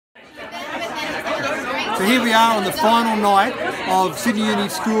So here we are on the final night of Sydney Uni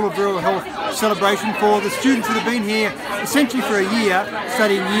School of Rural Health celebration for the students that have been here essentially for a year,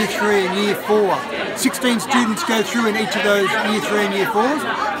 studying Year 3 and Year 4. 16 students go through in each of those Year 3 and Year 4s,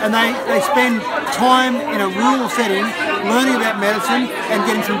 and they spend time in a rural setting learning about medicine and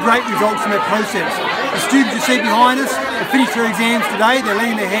getting some great results from that process. The students you see behind us have finished their exams today, they're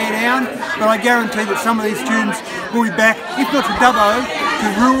letting their hair down, but I guarantee that some of these students will be back, if not to Dubbo, to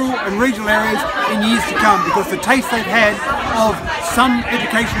rural and regional areas in years to come, because the taste they've had of some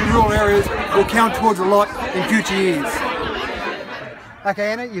education in rural areas will count towards a lot in future years.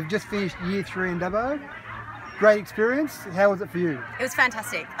 Okay, Anna, you've just finished Year 3 in Dubbo. Great experience. How was it for you? It was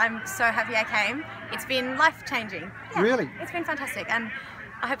fantastic. I'm so happy I came. It's been life-changing. Yeah, really? It's been fantastic, and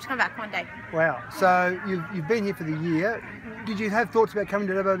I hope to come back one day. Wow. So you've been here for the year. Did you have thoughts about coming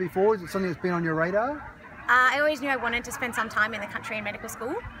to Dubbo before? Is it something that's been on your radar? I always knew I wanted to spend some time in the country in medical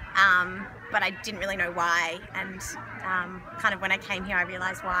school, but I didn't really know why, and kind of when I came here I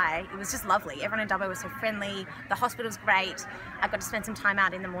realised why. It was just lovely. Everyone in Dubbo was so friendly, the hospital's great. I got to spend some time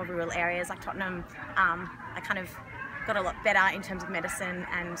out in the more rural areas like Tottenham. I kind of got a lot better in terms of medicine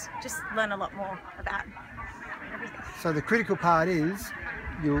and just learn a lot more about everything. So the critical part is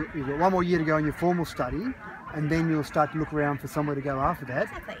you've got one more year to go in your formal study, and then you'll start to look around for somewhere to go after that.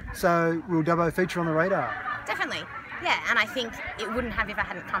 Exactly. So will Dubbo feature on the radar? Definitely, yeah, and I think it wouldn't have if I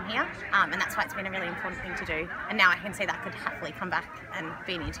hadn't come here, and that's why it's been a really important thing to do. And now I can see that I could happily come back and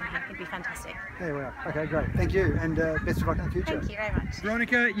be an intern here. It'd be fantastic. There we are. Okay, great. Thank you, and best of luck in the future. Thank you very much.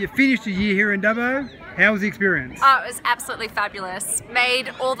 Veronica, you finished a year here in Dubbo. How was the experience? Oh, it was absolutely fabulous.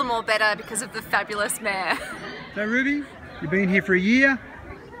 Made all the more better because of the fabulous mayor. So Ruby, you've been here for a year.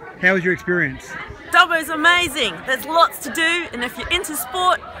 How was your experience? Dubbo's amazing. There's lots to do, and if you're into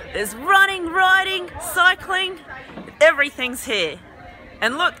sport, there's running, riding, cycling, everything's here.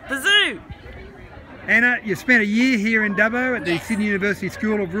 And look, the zoo. Anna, you spent a year here in Dubbo at the Sydney University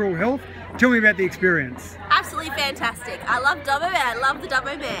School of Rural Health. Tell me about the experience. Absolutely fantastic. I love Dubbo and I love the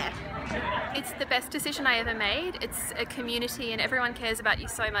Dubbo mayor. It's the best decision I ever made. It's a community and everyone cares about you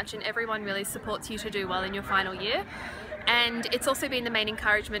so much, and everyone really supports you to do well in your final year. And it's also been the main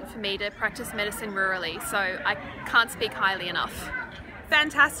encouragement for me to practice medicine rurally, so I can't speak highly enough.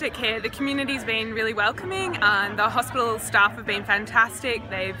 Fantastic here. The community's been really welcoming, and the hospital staff have been fantastic.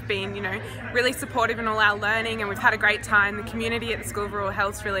 They've been, really supportive in all our learning, and we've had a great time. The community at the School of Rural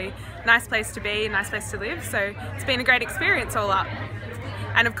Health's really a nice place to be, a nice place to live, so it's been a great experience all up.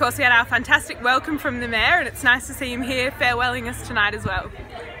 And of course we had our fantastic welcome from the mayor, and it's nice to see him here farewelling us tonight as well.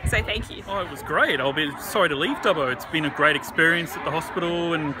 So thank you. Oh, it was great. I'll be sorry to leave Dubbo. It's been a great experience at the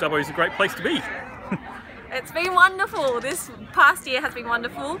hospital, and Dubbo is a great place to be. It's been wonderful. This past year has been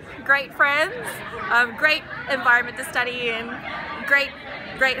wonderful. Great friends, great environment to study in,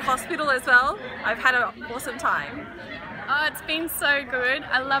 great hospital as well. I've had an awesome time. Oh, it's been so good.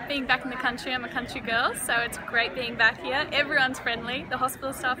 I love being back in the country. I'm a country girl, so it's great being back here. Everyone's friendly. The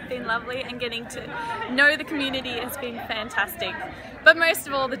hospital staff have been lovely, and getting to know the community has been fantastic. But most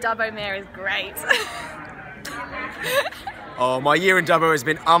of all, the Dubbo mayor is great. Oh, my year in Dubbo has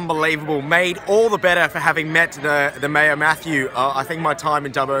been unbelievable. Made all the better for having met the Mayor Matthew. I think my time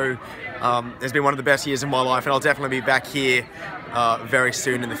in Dubbo has been one of the best years of my life, and I'll definitely be back here very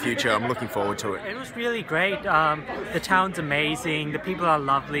soon in the future. I'm looking forward to it. It was really great. The town's amazing. The people are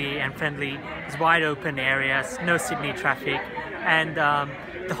lovely and friendly. It's wide open areas, no Sydney traffic, and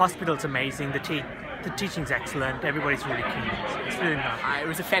the hospital's amazing. The teaching's excellent. Everybody's really keen. It's really nice. It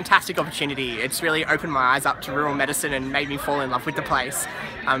was a fantastic opportunity. It's really opened my eyes up to rural medicine and made me fall in love with the place.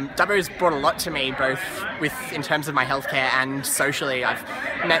 Dubbo's brought a lot to me, both in terms of my healthcare and socially. I've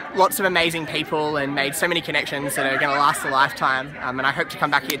met lots of amazing people and made so many connections that are going to last a lifetime, and I hope to come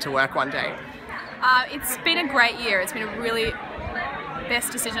back here to work one day. It's been a great year. It's been a really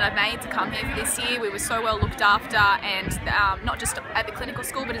best decision I've made to come here for this year. We were so well looked after, and not just at the clinical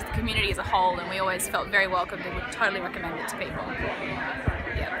school but as the community as a whole, and we always felt very welcomed and would totally recommend it to people.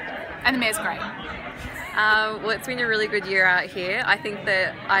 Yeah. And the mayor's great. Well, it's been a really good year out here. I think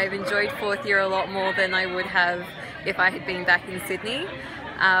that I've enjoyed fourth year a lot more than I would have if I had been back in Sydney.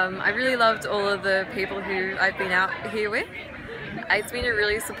 I really loved all of the people who I've been out here with. It's been a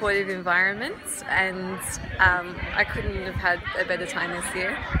really supportive environment, and I couldn't have had a better time this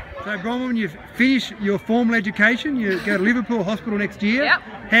year. So Bronwyn, you've finished your formal education, you go to Liverpool Hospital next year. Yep.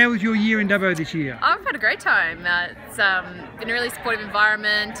 How was your year in Dubbo this year? I've had a great time. It's been a really supportive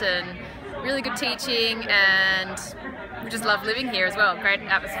environment and really good teaching, and we just love living here as well. Great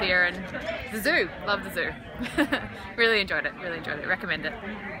atmosphere, and the zoo. Love the zoo. Really enjoyed it, recommend it.